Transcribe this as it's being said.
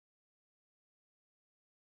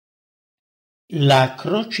La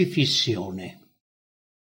crocifissione.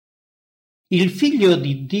 Il Figlio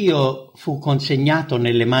di Dio fu consegnato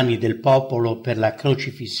nelle mani del popolo per la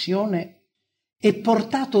crocifissione e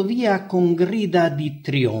portato via con grida di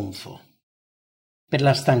trionfo. Per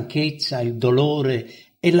la stanchezza, il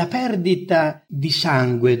dolore e la perdita di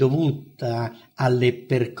sangue dovuta alle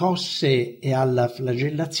percosse e alla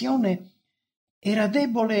flagellazione, era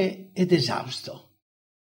debole ed esausto.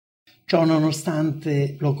 Ciò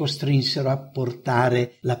nonostante lo costrinsero a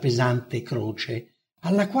portare la pesante croce,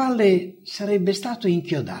 alla quale sarebbe stato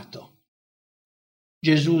inchiodato.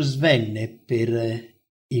 Gesù svenne per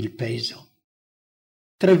il peso.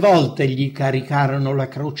 3 volte gli caricarono la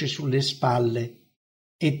croce sulle spalle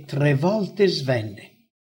e 3 volte svenne.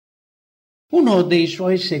 Uno dei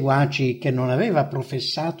suoi seguaci, che non aveva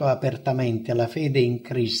professato apertamente la fede in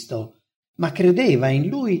Cristo, ma credeva in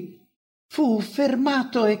Lui, fu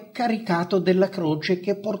fermato e caricato della croce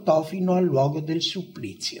che portò fino al luogo del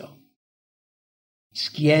supplizio.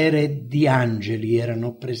 Schiere di angeli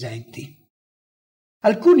erano presenti.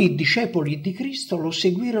 Alcuni discepoli di Cristo lo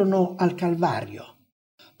seguirono al Calvario,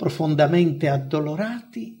 profondamente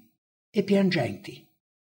addolorati e piangenti.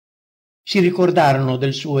 Si ricordarono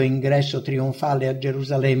del suo ingresso trionfale a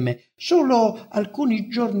Gerusalemme solo alcuni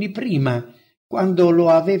giorni prima, quando lo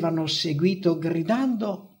avevano seguito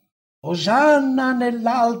gridando «Osanna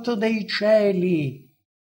nell'alto dei cieli»,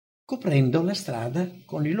 coprendo la strada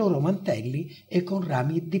con i loro mantelli e con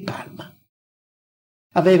rami di palma.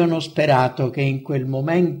 Avevano sperato che in quel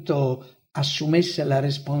momento assumesse la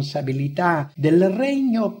responsabilità del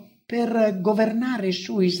regno per governare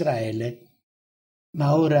su Israele,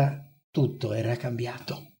 ma ora tutto era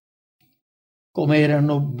cambiato. Come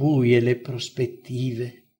erano buie le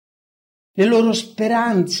prospettive, le loro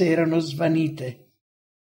speranze erano svanite.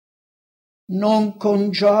 Non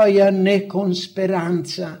con gioia né con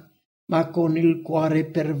speranza, ma con il cuore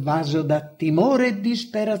pervaso da timore e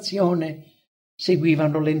disperazione,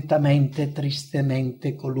 seguivano lentamente e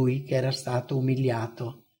tristemente colui che era stato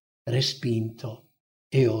umiliato, respinto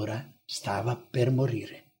e ora stava per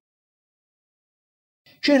morire.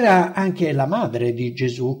 C'era anche la madre di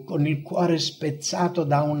Gesù, con il cuore spezzato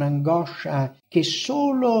da un'angoscia che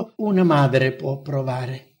solo una madre può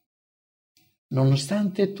provare.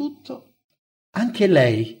 Nonostante tutto, anche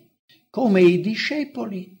lei, come i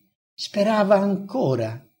discepoli, sperava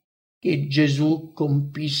ancora che Gesù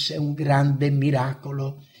compisse un grande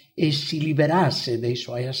miracolo e si liberasse dai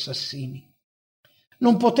suoi assassini.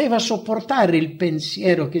 Non poteva sopportare il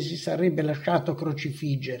pensiero che si sarebbe lasciato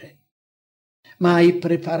crocifiggere. Ma i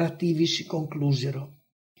preparativi si conclusero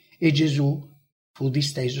e Gesù fu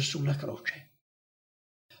disteso sulla croce.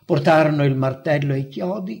 Portarono il martello e i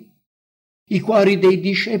chiodi. I cuori dei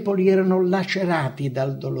discepoli erano lacerati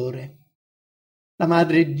dal dolore. La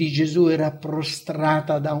madre di Gesù era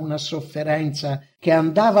prostrata da una sofferenza che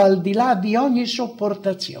andava al di là di ogni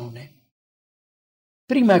sopportazione.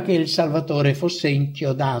 Prima che il Salvatore fosse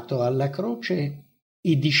inchiodato alla croce,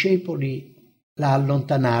 i discepoli la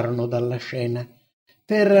allontanarono dalla scena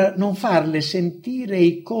per non farle sentire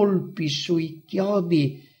i colpi sui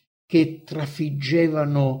chiodi che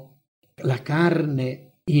trafiggevano la carne,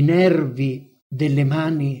 i nervi delle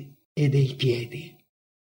mani e dei piedi.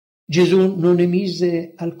 Gesù non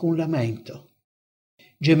emise alcun lamento,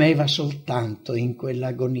 gemeva soltanto in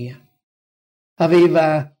quell'agonia.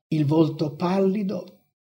 Aveva il volto pallido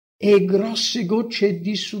e grosse gocce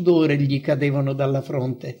di sudore gli cadevano dalla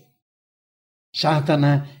fronte.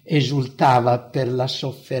 Satana esultava per la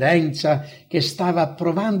sofferenza che stava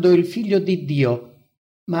provando il Figlio di Dio,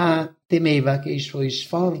 ma temeva che i suoi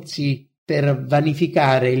sforzi per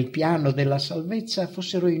vanificare il piano della salvezza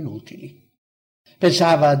fossero inutili.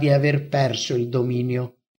 Pensava di aver perso il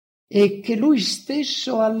dominio e che lui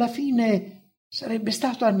stesso alla fine sarebbe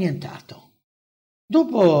stato annientato.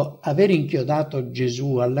 Dopo aver inchiodato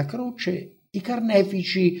Gesù alla croce, i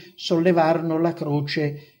carnefici sollevarono la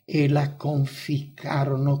croce e la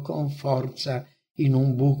conficcarono con forza in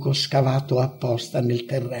un buco scavato apposta nel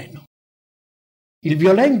terreno. Il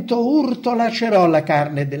violento urto lacerò la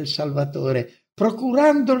carne del Salvatore,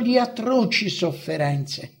 procurandogli atroci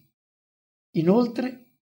sofferenze.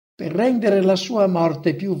 Inoltre, per rendere la sua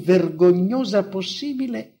morte più vergognosa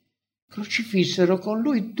possibile, crocifissero con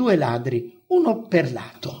lui 2 ladri, uno per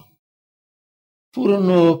lato.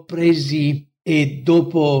 Furono presi e,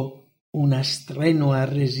 dopo una strenua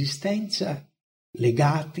resistenza,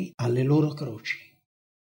 legati alle loro croci.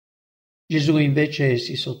 Gesù invece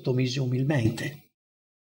si sottomise umilmente.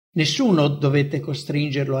 Nessuno dovette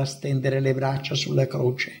costringerlo a stendere le braccia sulla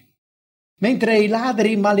croce. Mentre i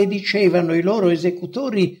ladri maledicevano i loro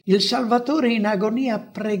esecutori, il Salvatore in agonia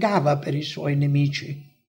pregava per i suoi nemici.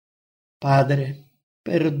 Padre,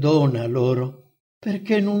 perdona loro,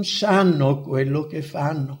 perché non sanno quello che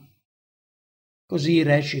fanno. Così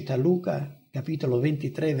recita Luca, capitolo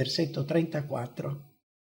 23, versetto 34.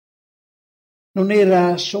 Non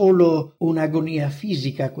era solo un'agonia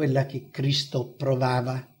fisica quella che Cristo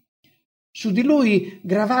provava. Su di lui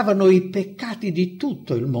gravavano i peccati di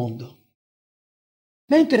tutto il mondo.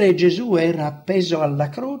 Mentre Gesù era appeso alla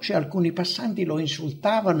croce, alcuni passanti lo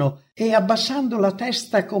insultavano e, abbassando la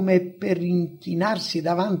testa come per inchinarsi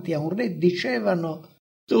davanti a un re, dicevano: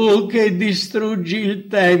 «Tu che distruggi il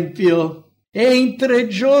Tempio e in 3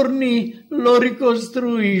 giorni lo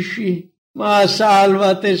ricostruisci, ma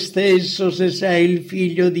salva te stesso se sei il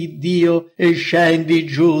Figlio di Dio e scendi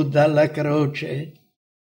giù dalla croce».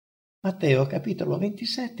 Matteo capitolo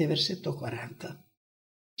 27, versetto 40.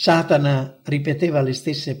 Satana ripeteva le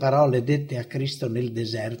stesse parole dette a Cristo nel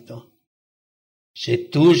deserto. «Se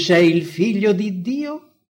tu sei il Figlio di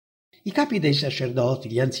Dio?» I capi dei sacerdoti,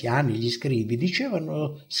 gli anziani, gli scribi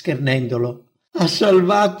dicevano schernendolo: «Ha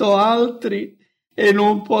salvato altri e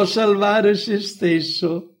non può salvare se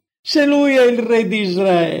stesso. Se lui è il re di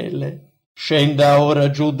Israele, scenda ora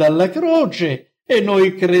giù dalla croce e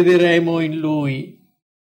noi crederemo in lui».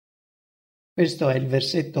 Questo è il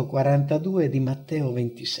versetto 42 di Matteo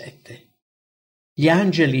 27. Gli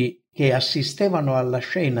angeli che assistevano alla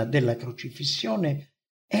scena della crocifissione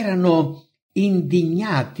erano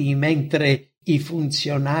indignati mentre i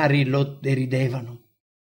funzionari lo deridevano.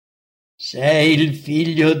 «Sei il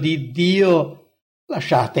Figlio di Dio,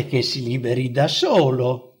 lasciate che si liberi da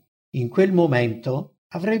solo». In quel momento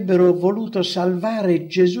avrebbero voluto salvare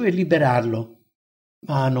Gesù e liberarlo,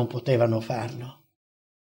 ma non potevano farlo.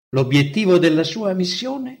 L'obiettivo della sua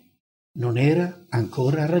missione non era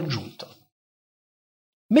ancora raggiunto.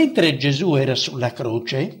 Mentre Gesù era sulla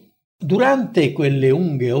croce, durante quelle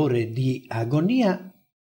lunghe ore di agonia,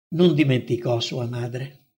 non dimenticò sua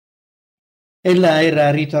madre. Ella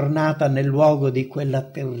era ritornata nel luogo di quella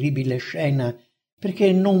terribile scena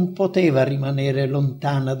perché non poteva rimanere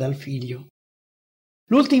lontana dal figlio.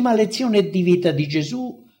 L'ultima lezione di vita di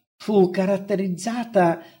Gesù fu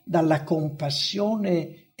caratterizzata dalla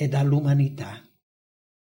compassione e dall'umanità.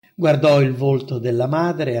 Guardò il volto della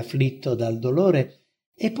madre afflitto dal dolore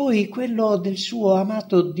e poi quello del suo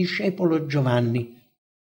amato discepolo Giovanni.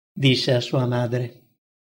 Disse a sua madre: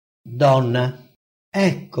 «Donna,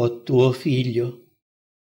 ecco tuo figlio».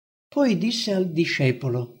 Poi disse al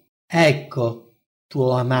discepolo: «Ecco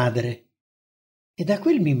tua madre». E da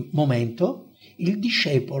quel momento il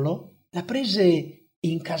discepolo la prese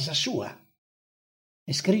in casa sua.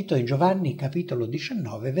 È scritto in Giovanni capitolo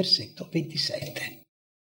 19, versetto 27.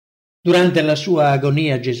 Durante la sua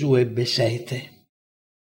agonia Gesù ebbe sete.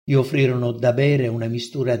 Gli offrirono da bere una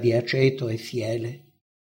mistura di aceto e fiele,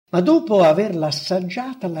 ma dopo averla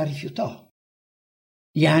assaggiata la rifiutò.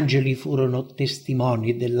 Gli angeli furono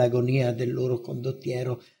testimoni dell'agonia del loro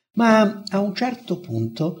condottiero, ma a un certo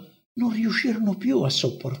punto non riuscirono più a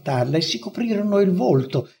sopportarla e si coprirono il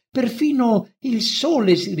volto. Perfino il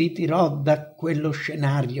sole si ritirò da quello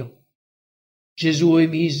scenario. Gesù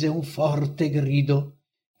emise un forte grido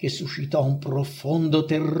che suscitò un profondo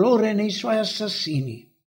terrore nei suoi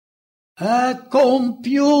assassini. «È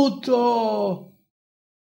compiuto!»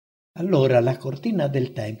 Allora la cortina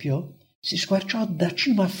del Tempio si squarciò da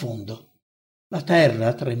cima a fondo. La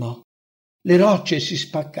terra tremò, le rocce si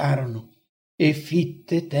spaccarono e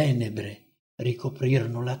fitte tenebre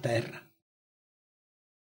ricoprirono la terra.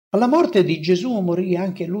 Alla morte di Gesù morì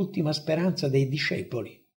anche l'ultima speranza dei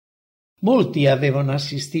discepoli. Molti avevano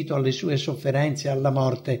assistito alle sue sofferenze e alla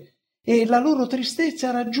morte e la loro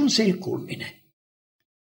tristezza raggiunse il culmine.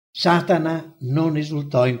 Satana non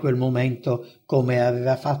esultò in quel momento come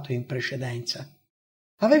aveva fatto in precedenza.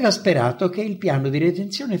 Aveva sperato che il piano di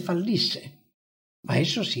redenzione fallisse, ma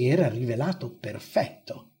esso si era rivelato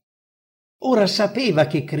perfetto. Ora sapeva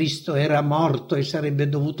che Cristo era morto e sarebbe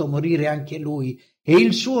dovuto morire anche lui, e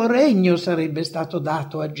il suo regno sarebbe stato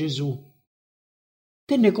dato a Gesù.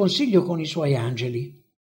 Tenne consiglio con i suoi angeli.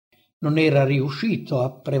 Non era riuscito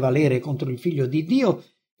a prevalere contro il Figlio di Dio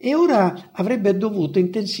e ora avrebbe dovuto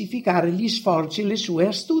intensificare gli sforzi e le sue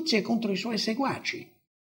astuzie contro i suoi seguaci.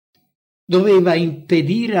 Doveva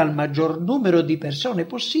impedire al maggior numero di persone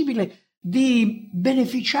possibile di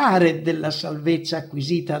beneficiare della salvezza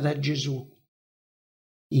acquisita da Gesù.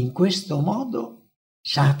 In questo modo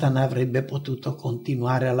Satana avrebbe potuto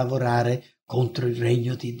continuare a lavorare contro il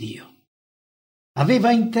regno di Dio.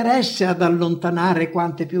 Aveva interesse ad allontanare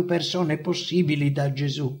quante più persone possibili da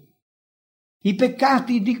Gesù. I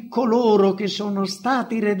peccati di coloro che sono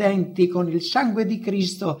stati redenti con il sangue di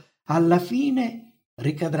Cristo alla fine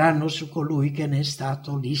ricadranno su colui che ne è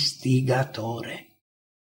stato l'istigatore.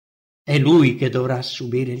 È lui che dovrà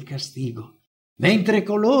subire il castigo, mentre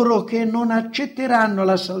coloro che non accetteranno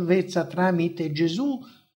la salvezza tramite Gesù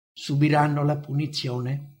subiranno la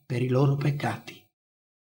punizione per i loro peccati.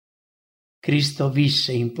 Cristo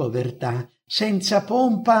visse in povertà, senza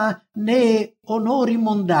pompa né onori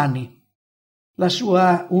mondani. La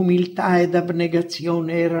sua umiltà ed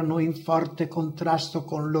abnegazione erano in forte contrasto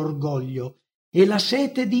con l'orgoglio e la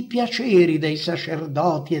sete di piaceri dei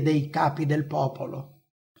sacerdoti e dei capi del popolo.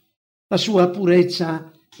 La sua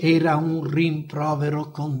purezza era un rimprovero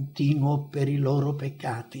continuo per i loro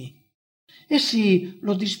peccati. Essi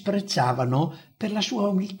lo disprezzavano per la sua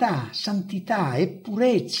umiltà, santità e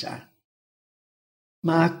purezza.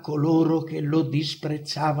 Ma a coloro che lo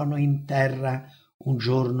disprezzavano in terra, un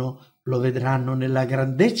giorno lo vedranno nella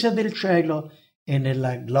grandezza del cielo e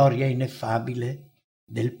nella gloria ineffabile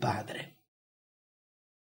del Padre.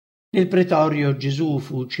 Nel pretorio Gesù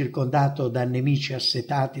fu circondato da nemici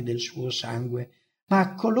assetati del suo sangue,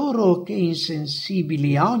 ma coloro che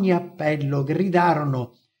insensibili a ogni appello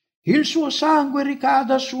gridarono: «Il suo sangue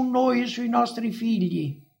ricada su noi e sui nostri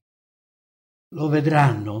figli!» Lo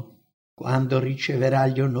vedranno quando riceverà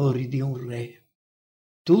gli onori di un re.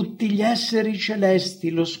 Tutti gli esseri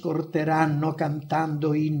celesti lo scorteranno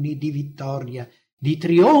cantando inni di vittoria, di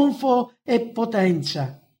trionfo e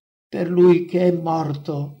potenza per lui che è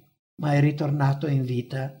morto ma è ritornato in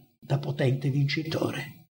vita da potente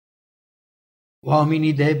vincitore.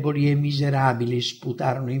 Uomini deboli e miserabili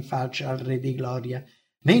sputarono in faccia al Re di gloria,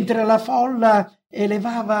 mentre la folla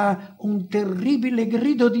elevava un terribile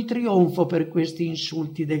grido di trionfo per questi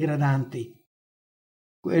insulti degradanti.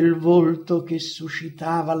 Quel volto che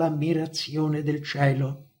suscitava l'ammirazione del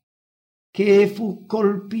cielo, che fu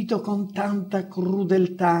colpito con tanta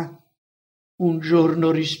crudeltà, un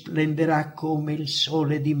giorno risplenderà come il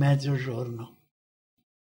sole di mezzogiorno.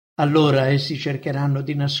 Allora essi cercheranno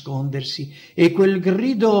di nascondersi e quel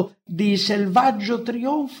grido di selvaggio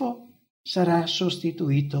trionfo sarà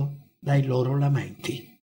sostituito dai loro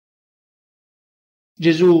lamenti.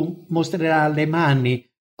 Gesù mostrerà le mani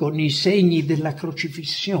con i segni della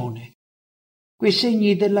crocifissione, quei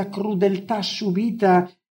segni della crudeltà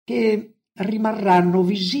subita che rimarranno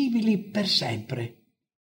visibili per sempre.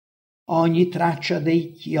 Ogni traccia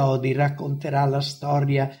dei chiodi racconterà la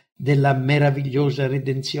storia della meravigliosa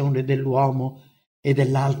redenzione dell'uomo e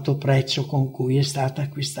dell'alto prezzo con cui è stata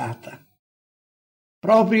acquistata.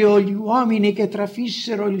 Proprio gli uomini che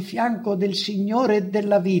trafissero il fianco del Signore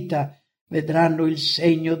della vita vedranno il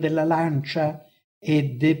segno della lancia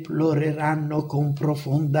e deploreranno con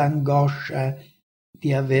profonda angoscia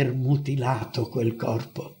di aver mutilato quel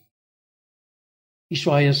corpo. I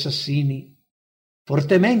suoi assassini,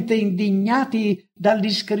 fortemente indignati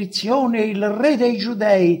dall'iscrizione «Il Re dei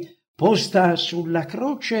Giudei» posta sulla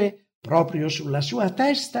croce proprio sulla sua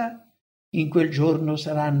testa, in quel giorno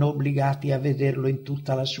saranno obbligati a vederlo in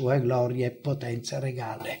tutta la sua gloria e potenza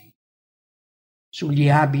regale. Sugli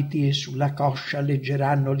abiti e sulla coscia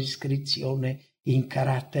leggeranno l'iscrizione in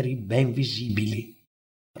caratteri ben visibili: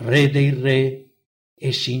 Re dei Re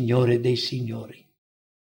e Signore dei Signori.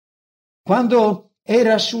 Quando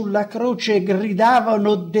era sulla croce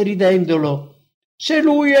gridavano deridendolo: «Se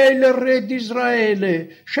lui è il Re di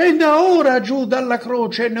Israele, scenda ora giù dalla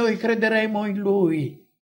croce e noi crederemo in lui».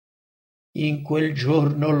 In quel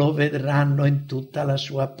giorno lo vedranno in tutta la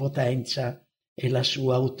sua potenza e la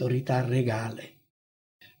sua autorità regale.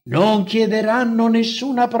 Non chiederanno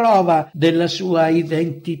nessuna prova della sua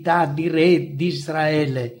identità di Re di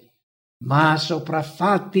Israele, ma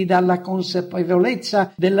sopraffatti dalla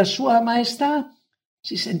consapevolezza della sua maestà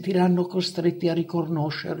si sentiranno costretti a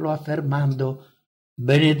riconoscerlo affermando: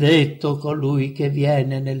 «Benedetto colui che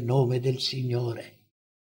viene nel nome del Signore».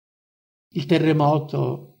 Il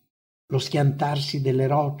terremoto, lo schiantarsi delle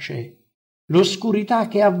rocce, l'oscurità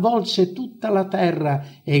che avvolse tutta la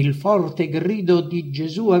terra e il forte grido di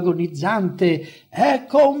Gesù agonizzante «È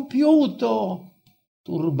compiuto!»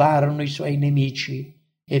 turbarono i suoi nemici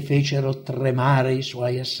e fecero tremare i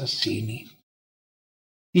suoi assassini.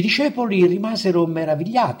 I discepoli rimasero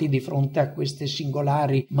meravigliati di fronte a queste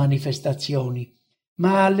singolari manifestazioni,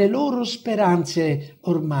 ma le loro speranze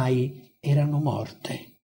ormai erano morte.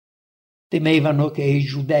 Temevano che i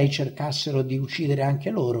giudei cercassero di uccidere anche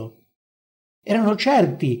loro. Erano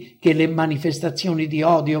certi che le manifestazioni di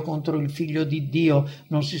odio contro il Figlio di Dio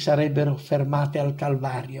non si sarebbero fermate al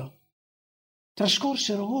Calvario.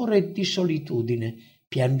 Trascorsero ore di solitudine,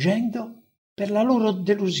 piangendo per la loro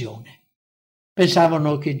delusione.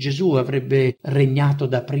 Pensavano che Gesù avrebbe regnato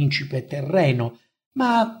da principe terreno,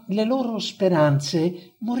 ma le loro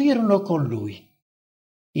speranze morirono con lui.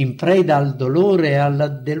 In preda al dolore e alla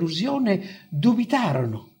delusione,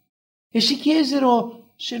 dubitarono e si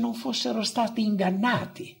chiesero se non fossero stati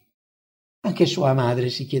ingannati. Anche sua madre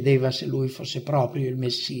si chiedeva se lui fosse proprio il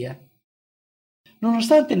Messia.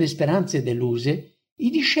 Nonostante le speranze deluse, i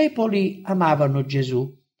discepoli amavano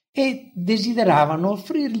Gesù e desideravano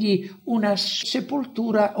offrirgli una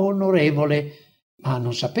sepoltura onorevole, ma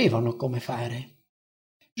non sapevano come fare.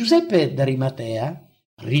 Giuseppe d'Arimatea,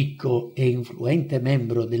 ricco e influente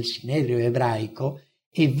membro del Sinedrio ebraico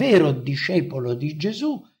e vero discepolo di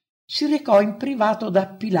Gesù, si recò in privato da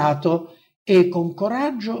Pilato e con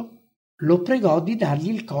coraggio lo pregò di dargli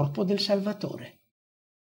il corpo del Salvatore.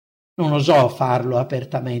 Non osò farlo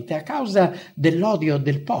apertamente a causa dell'odio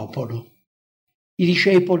del popolo. I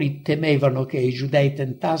discepoli temevano che i giudei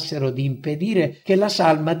tentassero di impedire che la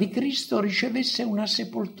salma di Cristo ricevesse una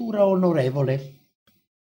sepoltura onorevole.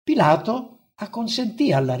 Pilato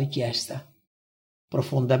acconsentì alla richiesta.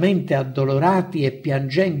 Profondamente addolorati e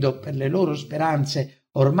piangendo per le loro speranze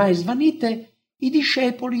ormai svanite, i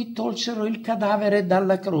discepoli tolsero il cadavere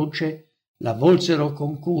dalla croce, l'avvolsero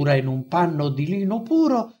con cura in un panno di lino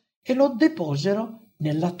puro e lo deposero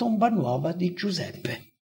nella tomba nuova di Giuseppe.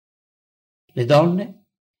 Le donne,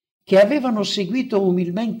 che avevano seguito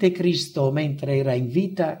umilmente Cristo mentre era in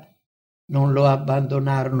vita, non lo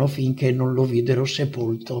abbandonarono finché non lo videro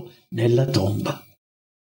sepolto nella tomba.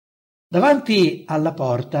 Davanti alla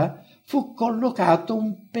porta fu collocato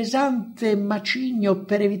un pesante macigno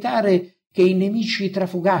per evitare che i nemici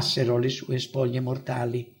trafugassero le sue spoglie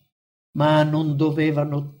mortali, ma non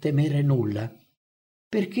dovevano temere nulla,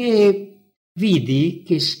 perché vidi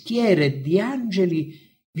che schiere di angeli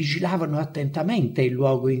vigilavano attentamente il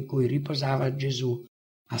luogo in cui riposava Gesù,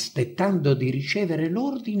 aspettando di ricevere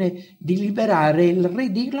l'ordine di liberare il Re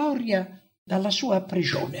di Gloria dalla sua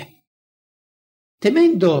prigione.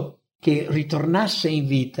 Temendo che ritornasse in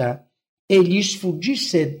vita e gli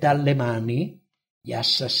sfuggisse dalle mani, gli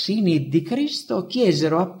assassini di Cristo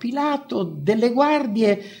chiesero a Pilato delle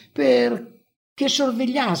guardie perché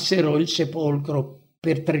sorvegliassero il sepolcro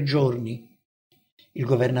per 3 giorni. Il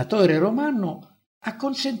governatore romano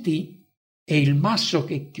acconsentì e il masso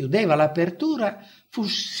che chiudeva l'apertura fu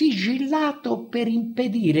sigillato per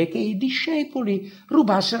impedire che i discepoli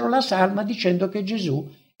rubassero la salma dicendo che Gesù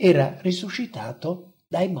era risuscitato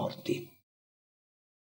dai morti.